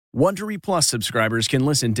Wondery Plus subscribers can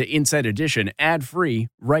listen to Inside Edition ad-free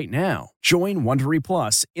right now. Join Wondery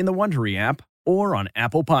Plus in the Wondery app or on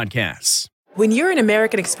Apple Podcasts. When you're an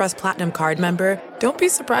American Express Platinum card member, don't be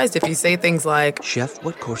surprised if you say things like, "Chef,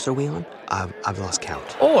 what course are we on? I've lost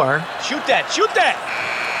count." Or, Shoot that!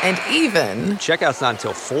 And even, Checkout's not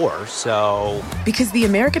until 4, so... Because the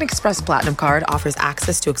American Express Platinum Card offers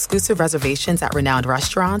access to exclusive reservations at renowned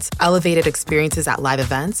restaurants, elevated experiences at live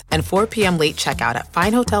events, and 4 p.m. late checkout at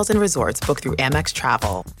fine hotels and resorts booked through Amex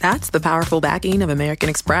Travel. That's the powerful backing of American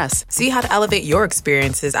Express. See how to elevate your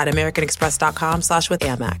experiences at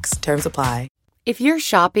americanexpress.com/withAmex. Terms apply. If you're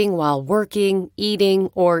shopping while working, eating,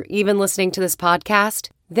 or even listening to this podcast,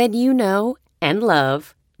 then you know and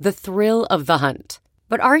love the thrill of the hunt.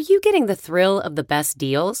 But are you getting the thrill of the best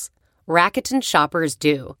deals? Rakuten shoppers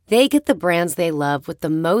do. They get the brands they love with the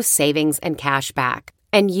most savings and cash back.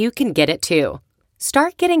 And you can get it too.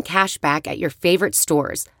 Start getting cash back at your favorite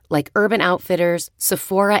stores like Urban Outfitters,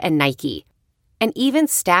 Sephora, and Nike. And even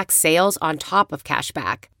stack sales on top of cash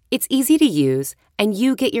back. It's easy to use, and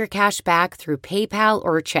you get your cash back through PayPal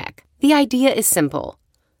or check. The idea is simple.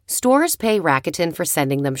 Stores pay Rakuten for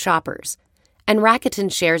sending them shoppers, and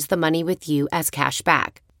Rakuten shares the money with you as cash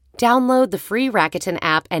back. Download the free Rakuten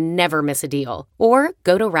app and never miss a deal. Or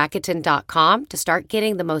go to Rakuten.com to start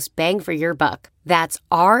getting the most bang for your buck. That's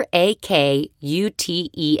RAKUTEN.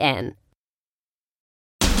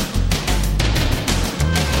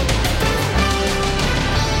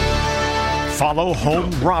 Follow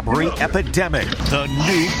home robbery epidemic, the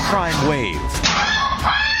new crime wave.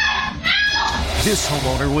 This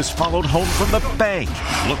homeowner was followed home from the bank.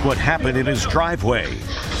 Look what happened in his driveway.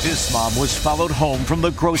 This mom was followed home from the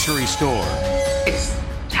grocery store. It's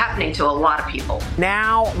happening to a lot of people.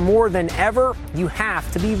 Now, more than ever, you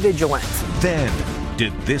have to be vigilant. Then,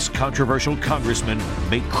 did this controversial congressman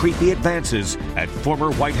make creepy advances at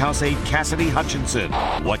former White House aide Cassidy Hutchinson?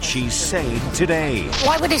 What she's saying today.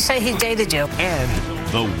 Why would he say he dated you? And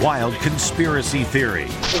the wild conspiracy theory.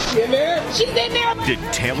 Is she in there? She's in there! Did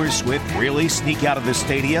Taylor Swift really sneak out of the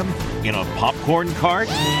stadium in a popcorn cart?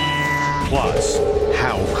 Plus,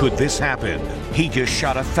 how could this happen? He just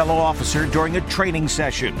shot a fellow officer during a training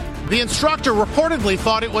session. The instructor reportedly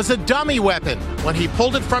thought it was a dummy weapon when he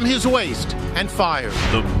pulled it from his waist and fired.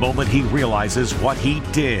 The moment he realizes what he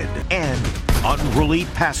did. And unruly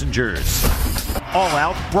passengers.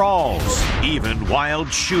 All-out brawls. Even wild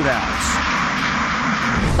shootouts.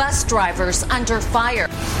 Bus drivers under fire.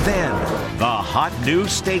 Then, the hot new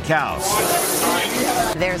steakhouse.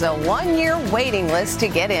 There's a 1-year waiting list to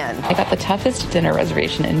get in. I got the toughest dinner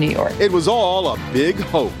reservation in New York. It was all a big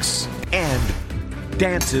hoax. And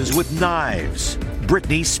dances with knives.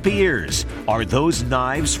 Britney Spears. Are those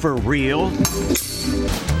knives for real?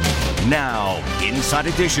 Now, Inside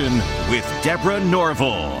Edition with Deborah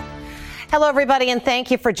Norville. Hello, everybody, and thank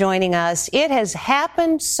you for joining us. It has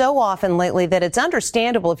happened so often lately that it's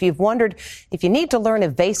understandable if you've wondered if you need to learn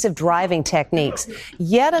evasive driving techniques.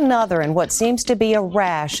 Yet another in what seems to be a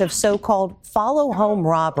rash of so-called follow-home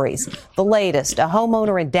robberies. The latest, a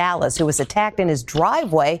homeowner in Dallas who was attacked in his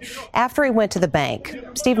driveway after he went to the bank.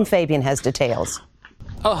 Stephen Fabian has details.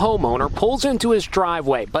 A homeowner pulls into his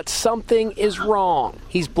driveway, but something is wrong.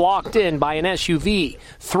 He's blocked in by an SUV.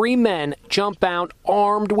 3 men jump out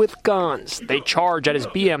armed with guns. They charge at his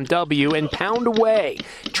BMW and pound away,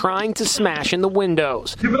 trying to smash in the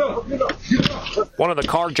windows. One of the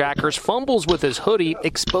carjackers fumbles with his hoodie,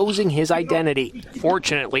 exposing his identity.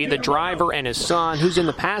 Fortunately, the driver and his son, who's in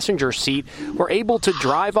the passenger seat, were able to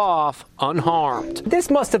drive off unharmed.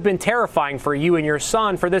 This must have been terrifying for you and your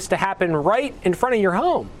son for this to happen right in front of your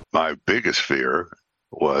home. My biggest fear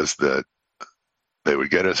was that they would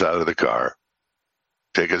get us out of the car,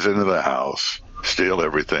 take us into the house, steal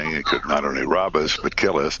everything. It could not only rob us, but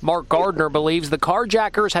kill us. Mark Gardner believes the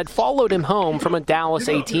carjackers had followed him home from a Dallas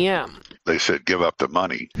ATM. They said, give up the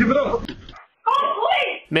money. Give it up.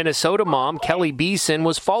 Minnesota mom Kelly Beeson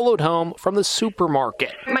was followed home from the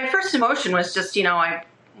supermarket. My first emotion was just, I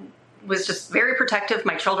was just very protective.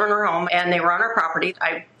 My children were home and they were on our property.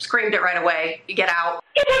 I screamed it right away. Get out.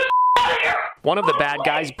 One of the bad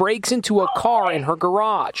guys breaks into a car in her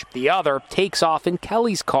garage. The other takes off in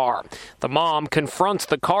Kelly's car. The mom confronts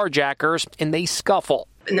the carjackers and they scuffle.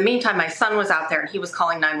 In the meantime, my son was out there and he was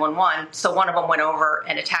calling 911. So one of them went over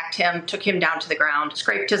and attacked him, took him down to the ground,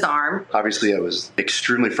 scraped his arm. Obviously, I was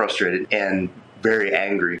extremely frustrated and very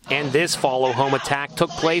angry. And this follow-home attack took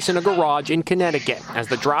place in a garage in Connecticut as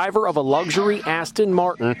the driver of a luxury Aston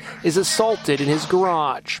Martin is assaulted in his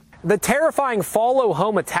garage. The terrifying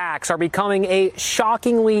follow-home attacks are becoming a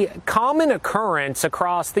shockingly common occurrence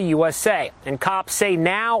across the USA. And cops say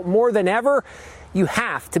now, more than ever, you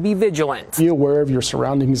have to be vigilant. Be aware of your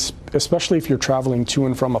surroundings, especially if you're traveling to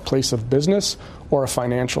and from a place of business or a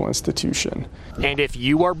financial institution. And if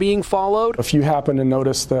you are being followed, if you happen to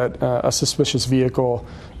notice that a suspicious vehicle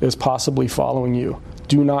is possibly following you,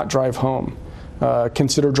 do not drive home.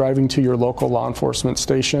 Consider driving to your local law enforcement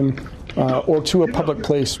station or to a public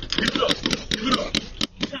place.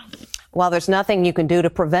 While there's nothing you can do to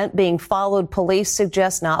prevent being followed, police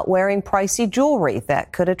suggest not wearing pricey jewelry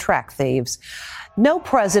that could attract thieves. No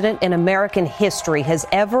president in American history has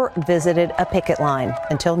ever visited a picket line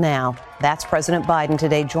until now. That's President Biden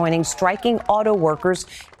today joining striking auto workers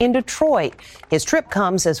in Detroit. His trip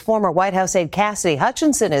comes as former White House aide Cassidy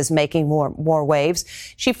Hutchinson is making more waves.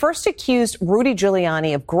 She first accused Rudy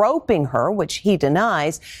Giuliani of groping her, which he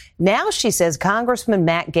denies. Now she says Congressman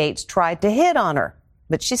Matt Gaetz tried to hit on her,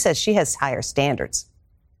 but she says she has higher standards.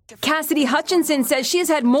 Cassidy Hutchinson says she has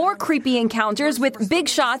had more creepy encounters with big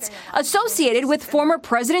shots associated with former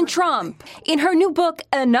President Trump. In her new book,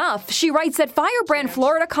 Enough, she writes that Firebrand,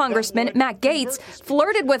 Florida Congressman Matt Gaetz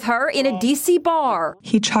flirted with her in a D.C. bar.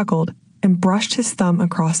 He chuckled and brushed his thumb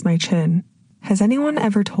across my chin. Has anyone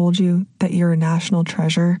ever told you that you're a national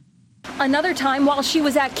treasure? Another time, while she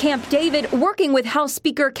was at Camp David working with House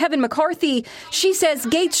Speaker Kevin McCarthy, she says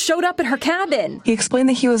Gaetz showed up at her cabin. He explained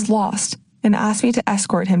that he was lost and asked me to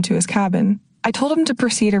escort him to his cabin. I told him to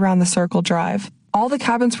proceed around the Circle Drive. All the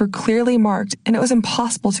cabins were clearly marked, and it was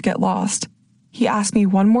impossible to get lost. He asked me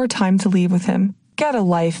one more time to leave with him. Get a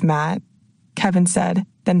life, Matt, Kevin said,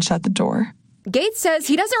 then shut the door. Gaetz says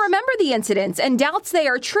he doesn't remember the incidents and doubts they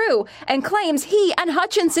are true and claims he and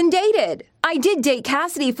Hutchinson dated. I did date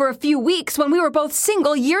Cassidy for a few weeks when we were both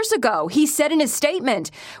single years ago, he said in his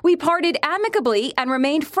statement. We parted amicably and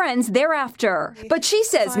remained friends thereafter. But she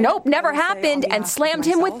says nope, never happened, and slammed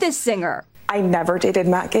him with this singer. I never dated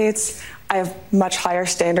Matt Gaetz. I have much higher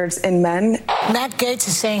standards in men. Matt Gaetz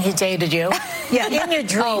is saying he dated you. Yeah, in your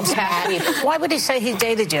dreams, Matt. Why would he say he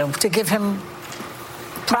dated you? To give him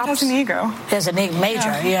props? He has an ego. He has an ego, major,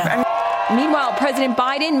 yeah. Meanwhile, President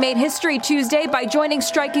Biden made history Tuesday by joining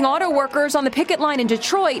striking auto workers on the picket line in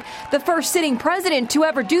Detroit, the first sitting president to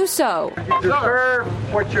ever do so. You deserve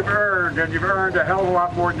what you've earned, and you've earned a hell of a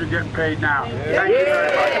lot more than you're getting paid now. Thank you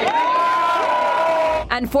very much.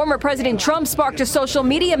 And former President Trump sparked a social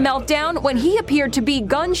media meltdown when he appeared to be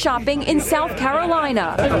gun shopping in South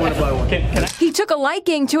Carolina. He took a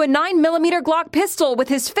liking to a 9mm Glock pistol with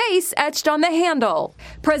his face etched on the handle.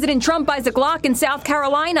 President Trump buys a Glock in South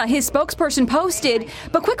Carolina, his spokesperson posted,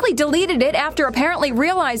 but quickly deleted it after apparently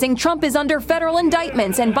realizing Trump is under federal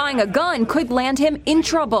indictments and buying a gun could land him in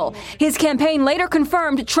trouble. His campaign later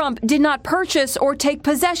confirmed Trump did not purchase or take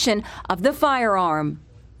possession of the firearm.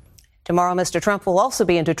 Tomorrow, Mr. Trump will also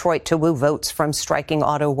be in Detroit to woo votes from striking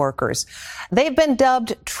auto workers. They've been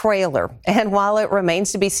dubbed Trailer, and while it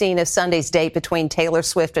remains to be seen if Sunday's date between Taylor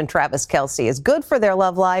Swift and Travis Kelce is good for their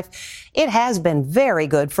love life, it has been very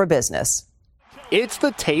good for business. It's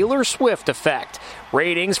the Taylor Swift effect.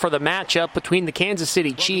 Ratings for the matchup between the Kansas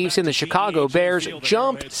City Chiefs and the Chicago Bears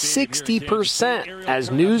jumped 60%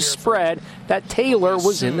 as news spread that Taylor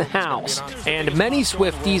was in the house. And many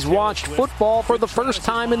Swifties watched football for the first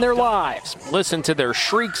time in their lives. Listen to their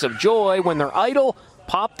shrieks of joy when their idol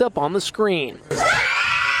popped up on the screen.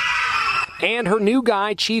 And her new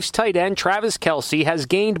guy, Chiefs tight end Travis Kelce, has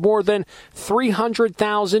gained more than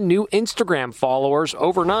 300,000 new Instagram followers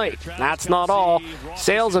overnight. That's not all.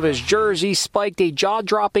 Sales of his jersey spiked a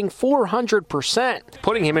jaw-dropping 400%,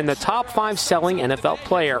 putting him in the top 5 selling NFL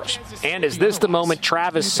players. And is this the moment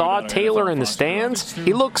Travis saw Taylor in the stands?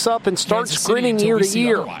 He looks up and starts grinning ear to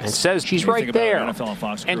ear and says she's right there.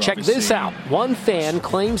 And check this out. One fan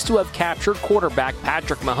claims to have captured quarterback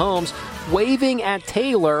Patrick Mahomes waving at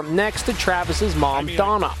Taylor next to Travis's mom,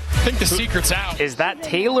 Donna. I think the secret's out. Is that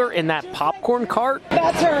Taylor in that popcorn cart?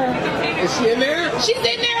 That's her. Is she in there? She's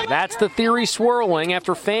in there. That's the theory swirling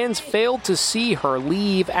after fans failed to see her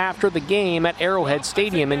leave after the game at Arrowhead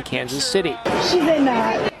Stadium in Kansas City. She's in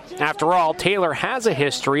that. After all, Taylor has a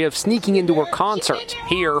history of sneaking into her concerts.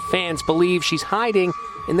 Here, fans believe she's hiding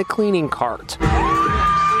in the cleaning cart.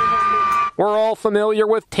 We're all familiar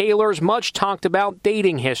with Taylor's much-talked-about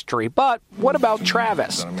dating history, but what about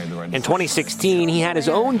Travis? In 2016, he had his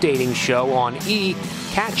own dating show on E!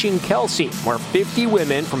 Catching Kelce, where 50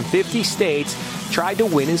 women from 50 states tried to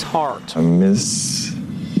win his heart. Miss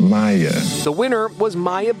Maya. The winner was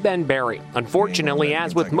Maya Benberry. Unfortunately,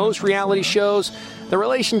 as with most reality shows, The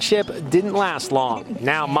relationship didn't last long.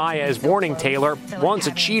 Now Maya is warning Taylor, once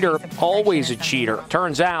a cheater, always a cheater.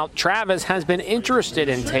 Turns out Travis has been interested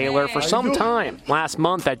in Taylor for some time. Last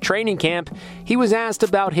month at training camp, he was asked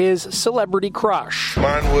about his celebrity crush.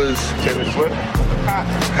 Mine was Taylor Swift.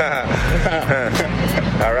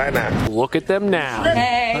 All right now. Look at them now.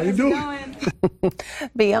 Hey, how you doing?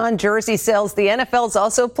 Beyond jersey sales, the NFL's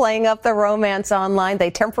also playing up the romance online. They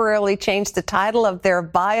temporarily changed the title of their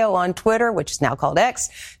bio on Twitter, which is now called X,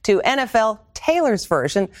 to NFL Taylor's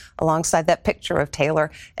version, alongside that picture of Taylor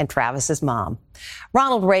and Travis's mom.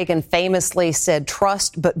 Ronald Reagan famously said,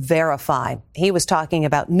 "Trust but verify." He was talking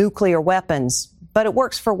about nuclear weapons, but it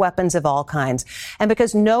works for weapons of all kinds. And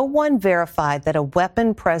because no one verified that a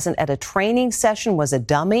weapon present at a training session was a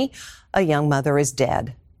dummy, a young mother is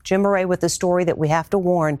dead. Jim Murray with a story that we have to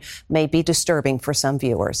warn may be disturbing for some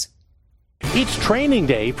viewers. It's training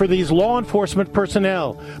day for these law enforcement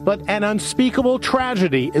personnel, but an unspeakable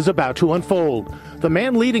tragedy is about to unfold. The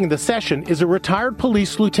man leading the session is a retired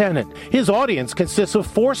police lieutenant. His audience consists of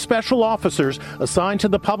 4 special officers assigned to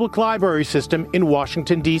the public library system in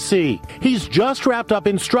Washington, D.C. He's just wrapped up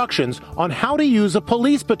instructions on how to use a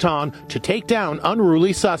police baton to take down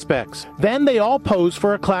unruly suspects. Then they all pose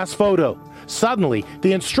for a class photo. Suddenly,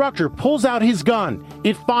 the instructor pulls out his gun.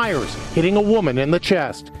 It fires, hitting a woman in the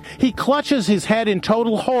chest. He clutches his head in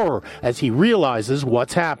total horror as he realizes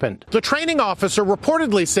what's happened. The training officer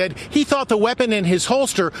reportedly said he thought the weapon in his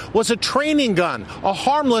holster was a training gun, a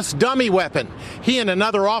harmless dummy weapon. He and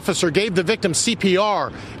another officer gave the victim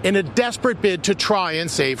CPR in a desperate bid to try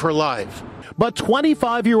and save her life. But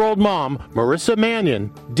 25-year-old mom, Marissa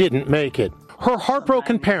Mannion, didn't make it. Her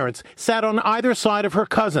heartbroken parents sat on either side of her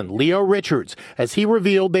cousin, Leo Richards, as he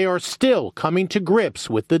revealed they are still coming to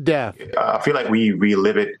grips with the death. I feel like we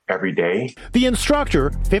relive it every day. The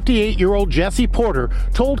instructor, 58-year-old Jesse Porter,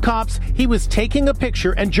 told cops he was taking a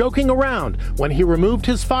picture and joking around when he removed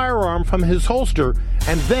his firearm from his holster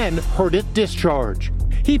and then heard it discharge.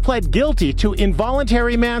 He pled guilty to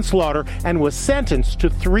involuntary manslaughter and was sentenced to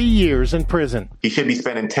 3 years in prison. He should be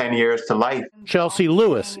spending 10 years to life. Chelsea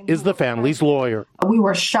Lewis is the family's lawyer. We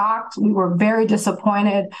were shocked. We were very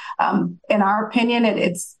disappointed. In our opinion,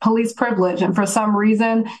 it's police privilege. And for some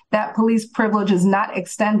reason, that police privilege is not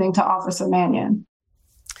extending to Officer Mannion.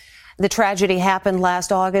 The tragedy happened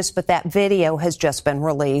last August, but that video has just been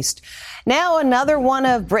released. Now another one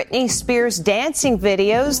of Britney Spears' dancing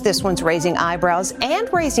videos. This one's raising eyebrows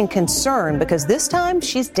and raising concern because this time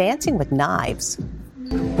she's dancing with knives.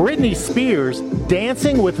 Britney Spears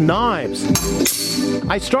dancing with knives.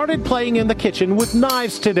 I started playing in the kitchen with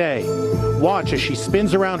knives today. Watch as she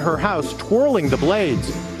spins around her house twirling the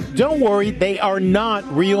blades. Don't worry, they are not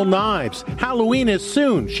real knives. Halloween is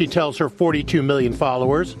soon, she tells her 42 million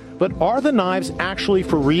followers. But are the knives actually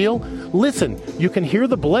for real? Listen, you can hear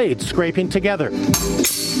the blades scraping together.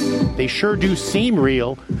 They sure do seem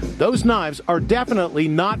real. Those knives are definitely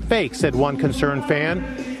not fake, said one concerned fan.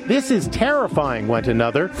 This is terrifying, went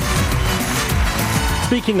another.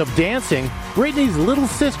 Speaking of dancing, Britney's little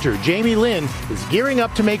sister, Jamie Lynn, is gearing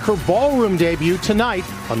up to make her ballroom debut tonight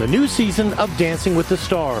on the new season of Dancing with the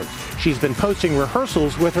Stars. She's been posting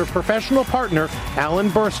rehearsals with her professional partner, Alan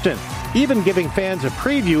Burston, even giving fans a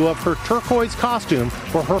preview of her turquoise costume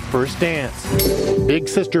for her first dance. Big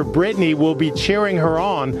sister Britney will be cheering her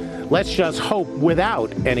on. Let's just hope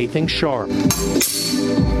without anything sharp.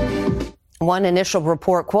 One initial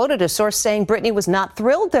report quoted a source saying Britney was not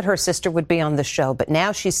thrilled that her sister would be on the show, but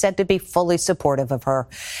now she's said to be fully supportive of her.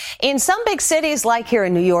 In some big cities, like here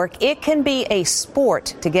in New York, it can be a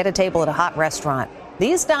sport to get a table at a hot restaurant.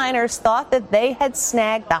 These diners thought that they had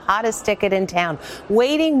snagged the hottest ticket in town,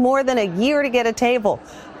 waiting more than a year to get a table.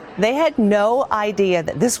 They had no idea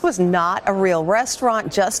that this was not a real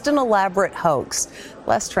restaurant, just an elaborate hoax.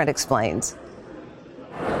 Les Trent explains.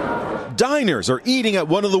 Diners are eating at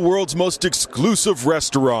one of the world's most exclusive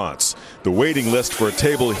restaurants. The waiting list for a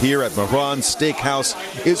table here at Mehran Steakhouse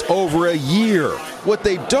is over a year. What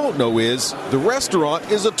they don't know is the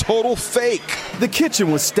restaurant is a total fake. The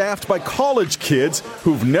kitchen was staffed by college kids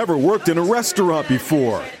who've never worked in a restaurant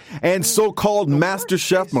before. And so-called Master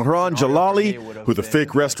Chef Mehran Jalali, who the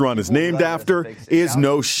fake restaurant is named after, is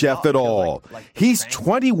no chef at all. He's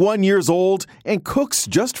 21 years old and cooks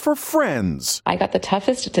just for friends. I got the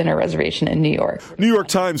toughest dinner reservation in New York. New York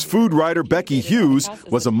Times food writer Becky Hughes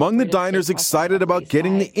was among the diners excited about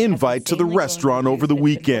getting the invite to the restaurant over the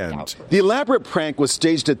weekend. The elaborate prank was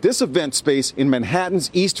staged at this event space in Manhattan's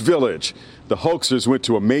East Village. The hoaxers went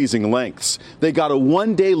to amazing lengths. They got a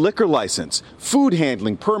one-day liquor license, food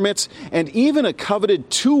handling permits, and even a coveted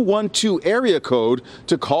 212 area code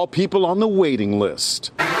to call people on the waiting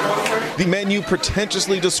list. The The menu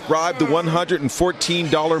pretentiously described the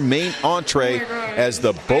 $114 main entree as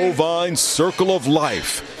the Bovine Circle of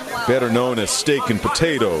Life, better known as steak and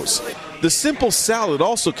potatoes. The simple salad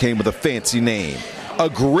also came with a fancy name,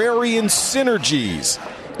 Agrarian Synergies.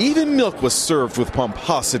 Even milk was served with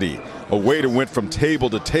pomposity. A waiter went from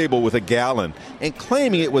table to table with a gallon and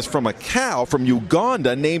claiming it was from a cow from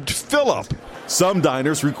Uganda named Philip. Some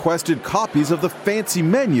diners requested copies of the fancy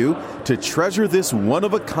menu to treasure this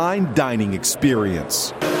one-of-a-kind dining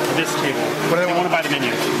experience. This table. What do they want to buy the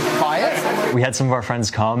menu? Buy it? We had some of our friends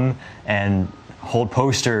come and hold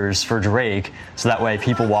posters for Drake, so that way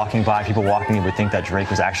people walking by, people walking in would think that Drake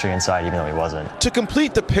was actually inside, even though he wasn't. To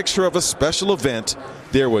complete the picture of a special event,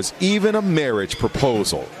 there was even a marriage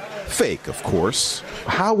proposal. Fake, of course.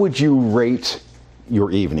 How would you rate your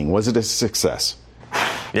evening? Was it a success?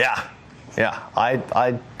 Yeah,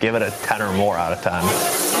 I'd give it a 10 or more out of 10.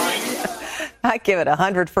 I give it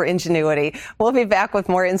 100 for ingenuity. We'll be back with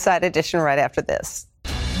more Inside Edition right after this.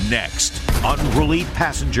 Next, unruly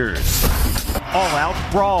passengers, all-out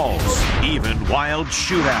brawls, even wild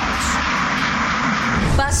shootouts.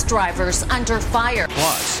 Bus drivers under fire.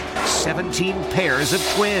 Plus, 17 pairs of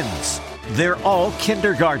twins. They're all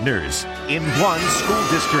kindergartners in one school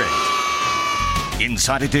district.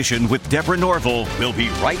 Inside Edition with Deborah Norville. We'll be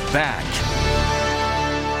right back.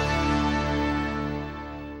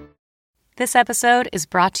 This episode is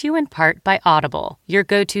brought to you in part by Audible, your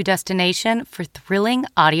go-to destination for thrilling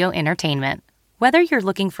audio entertainment. Whether you're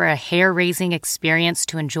looking for a hair-raising experience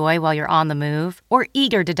to enjoy while you're on the move or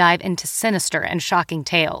eager to dive into sinister and shocking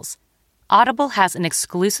tales, Audible has an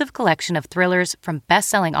exclusive collection of thrillers from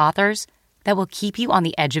best-selling authors that will keep you on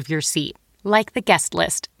the edge of your seat, like The Guest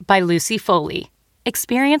List by Lucy Foley.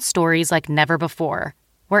 Experience stories like never before,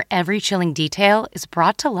 where every chilling detail is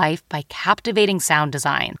brought to life by captivating sound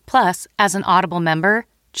design. Plus, as an Audible member,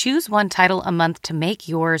 choose one title a month to make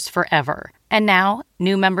yours forever. And now,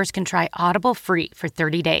 new members can try Audible free for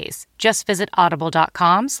 30 days. Just visit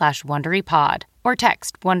audible.com/WonderyPod or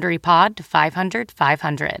text WonderyPod to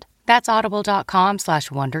 500-500. That's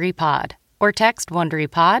audible.com/WonderyPod or text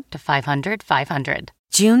WonderyPod to 500-500.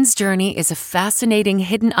 June's Journey is a fascinating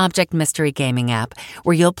hidden object mystery gaming app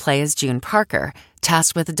where you'll play as June Parker,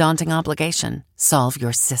 tasked with a daunting obligation: solve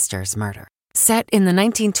your sister's murder. Set in the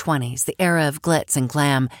 1920s, the era of glitz and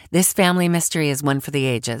glam, this family mystery is one for the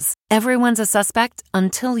ages. Everyone's a suspect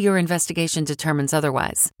until your investigation determines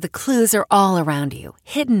otherwise. The clues are all around you,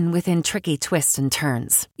 hidden within tricky twists and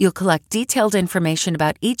turns. You'll collect detailed information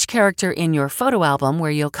about each character in your photo album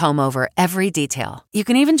where you'll comb over every detail. You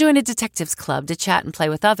can even join a detectives club to chat and play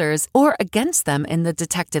with others or against them in the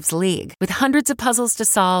Detectives League. With hundreds of puzzles to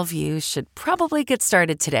solve, you should probably get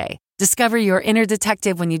started today. Discover your inner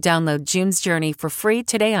detective when you download June's Journey for free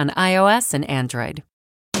today on iOS and Android.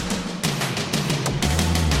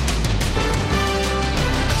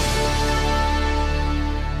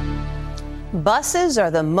 Buses are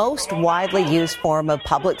the most widely used form of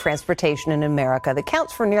public transportation in America that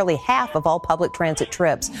counts for nearly half of all public transit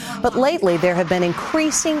trips. But lately, there have been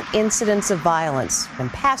increasing incidents of violence,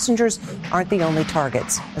 and passengers aren't the only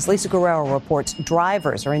targets. As Lisa Guerrero reports,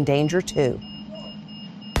 drivers are in danger too.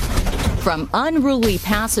 From unruly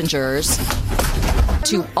passengers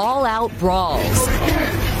to all-out brawls,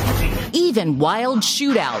 even wild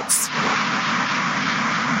shootouts.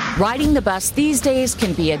 Riding the bus these days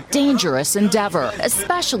can be a dangerous endeavor,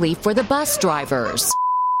 especially for the bus drivers.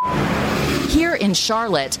 Here in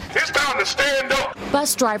Charlotte, it's time to stand up.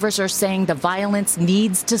 Bus drivers are saying the violence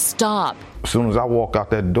needs to stop. As soon as I walk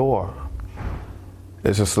out that door,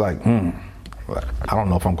 it's just like, I don't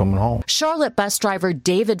know if I'm coming home. Charlotte bus driver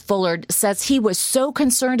David Fullard says he was so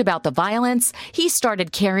concerned about the violence, he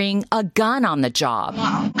started carrying a gun on the job.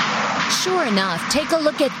 Sure enough, take a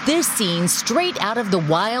look at this scene straight out of the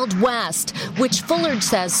Wild West, which Fullard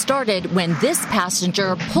says started when this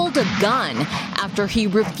passenger pulled a gun after he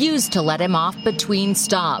refused to let him off between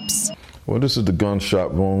stops. Well, this is the gun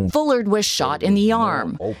shop room. Fullard was shot in the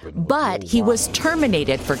arm, but he was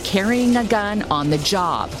terminated for carrying a gun on the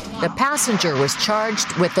job. The passenger was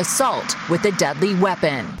charged with assault with a deadly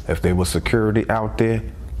weapon. If there was security out there,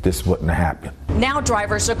 this wouldn't have happened. Now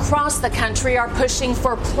drivers across the country are pushing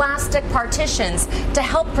for plastic partitions to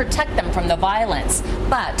help protect them from the violence.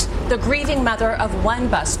 But the grieving mother of one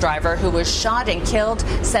bus driver who was shot and killed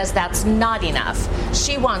says that's not enough.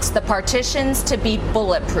 She wants the partitions to be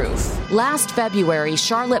bulletproof. Last February,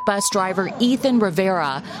 Charlotte bus driver Ethan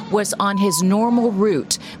Rivera was on his normal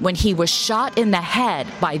route when he was shot in the head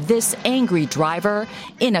by this angry driver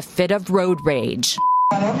in a fit of road rage.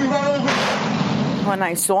 When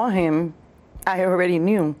I saw him, I already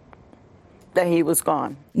knew that he was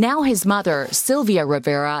gone. Now his mother, Sylvia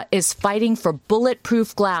Rivera, is fighting for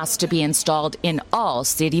bulletproof glass to be installed in all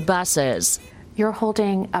city buses. You're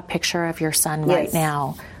holding a picture of your son right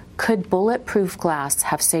now. Could bulletproof glass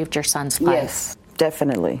have saved your son's life? Yes,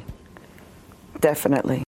 definitely.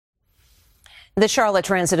 Definitely. The Charlotte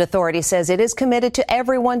Transit Authority says it is committed to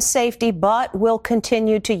everyone's safety, but will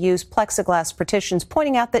continue to use plexiglass partitions,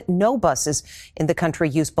 pointing out that no buses in the country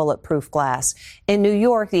use bulletproof glass. In New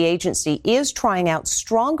York, the agency is trying out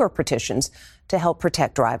stronger partitions to help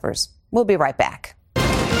protect drivers. We'll be right back.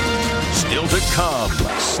 Still to come,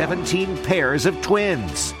 17 pairs of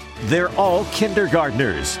twins. They're all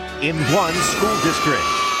kindergartners in one school district.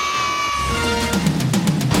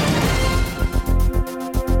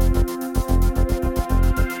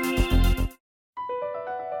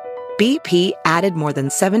 BP added more than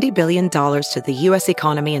 $70 billion to the U.S.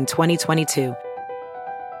 economy in 2022.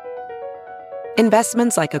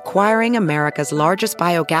 Investments like acquiring America's largest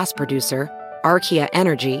biogas producer, Archaea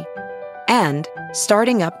Energy, and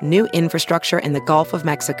starting up new infrastructure in the Gulf of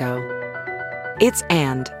Mexico. It's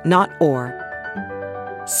and, not or.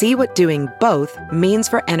 See what doing both means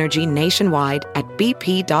for energy nationwide at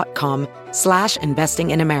bp.com/investing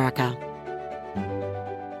in America.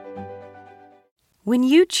 When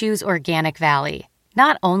you choose Organic Valley,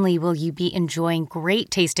 not only will you be enjoying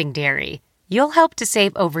great tasting dairy, you'll help to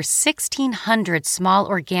save over 1,600 small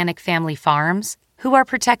organic family farms who are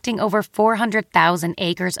protecting over 400,000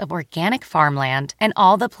 acres of organic farmland and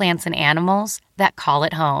all the plants and animals that call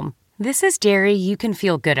it home. This is dairy you can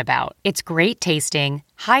feel good about. It's great tasting,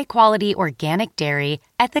 high-quality organic dairy,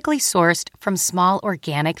 ethically sourced from small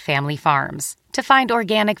organic family farms. To find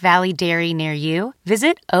Organic Valley Dairy near you,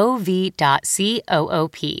 visit ov.coop.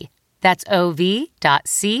 That's ov.coop.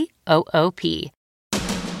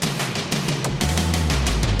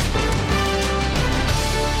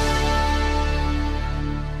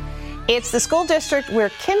 It's the school district where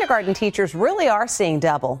kindergarten teachers really are seeing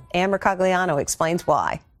double. Ann Mercogliano explains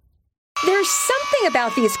why. There's something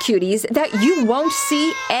about these cuties that you won't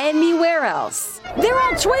see anywhere else. They're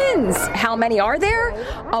all twins. How many are there?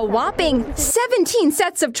 A whopping 17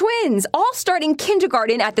 sets of twins, all starting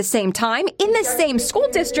kindergarten at the same time in the same school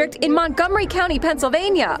district in Montgomery County,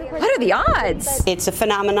 Pennsylvania. What are the odds? It's a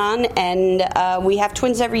phenomenon, and we have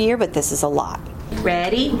twins every year, but this is a lot.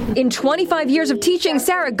 Ready? In 25 years of teaching,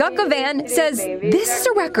 Sarah Guckovan says this is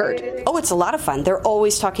a record. Oh, it's a lot of fun. They're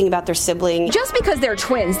always talking about their sibling. Just because they're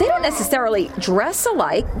twins, they don't necessarily dress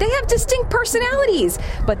alike. They have distinct personalities,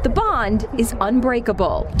 but the bond is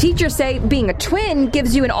unbreakable. Teachers say being a twin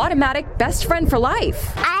gives you an automatic best friend for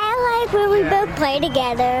life. I like when we both play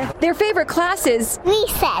together. Their favorite class is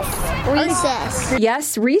recess.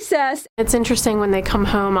 Yes, recess. It's interesting when they come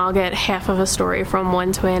home, I'll get half of a story from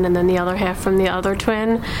one twin and then the other half from the other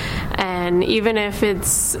twin. And even if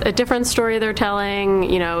it's a different story they're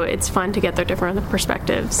telling, you know, it's fun to get their different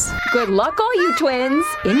perspectives. Good luck, all you twins,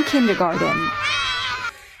 in kindergarten.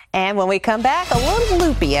 And when we come back, a little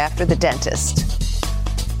loopy after the dentist.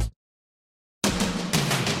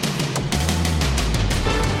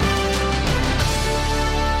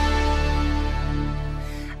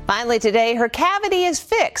 Finally today, her cavity is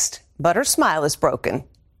fixed, but her smile is broken.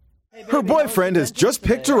 Her boyfriend has just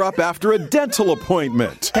picked her up after a dental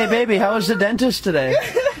appointment. Hey, baby, how was the dentist today?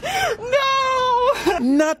 No!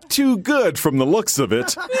 Not too good from the looks of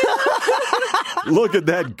it. Look at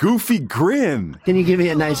that goofy grin. Can you give me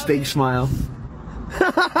a nice big smile?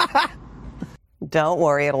 Don't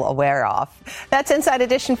worry, it'll wear off. That's Inside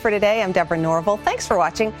Edition for today. I'm Deborah Norville. Thanks for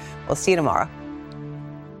watching. We'll see you tomorrow.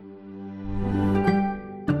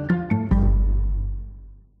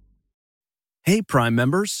 Hey, Prime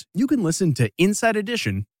members, you can listen to Inside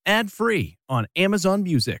Edition ad-free on Amazon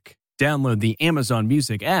Music. Download the Amazon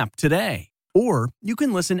Music app today. Or you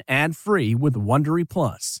can listen ad-free with Wondery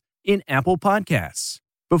Plus in Apple Podcasts.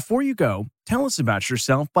 Before you go, tell us about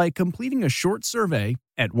yourself by completing a short survey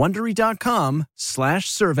at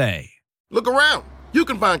Wondery.com/survey. Look around. You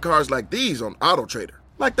can find cars like these on AutoTrader,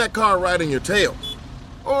 like that car right in your tail.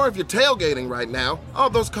 Or if you're tailgating right now,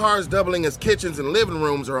 all those cars doubling as kitchens and living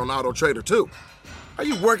rooms are on AutoTrader too. Are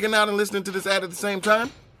you working out and listening to this ad at the same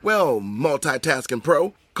time? Well, multitasking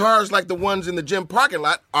pro, cars like the ones in the gym parking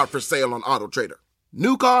lot are for sale on AutoTrader.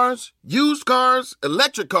 New cars, used cars,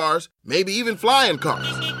 electric cars, maybe even flying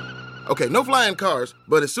cars. Okay, no flying cars,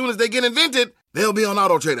 but as soon as they get invented, they'll be on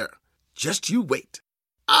AutoTrader. Just you wait.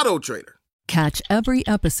 AutoTrader. Catch every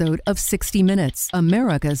episode of 60 Minutes,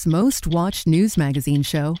 America's most watched news magazine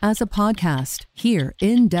show, as a podcast. Hear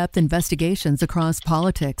in-depth investigations across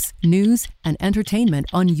politics, news, and entertainment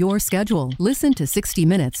on your schedule. Listen to 60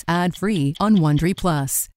 Minutes ad-free on Wondery Plus.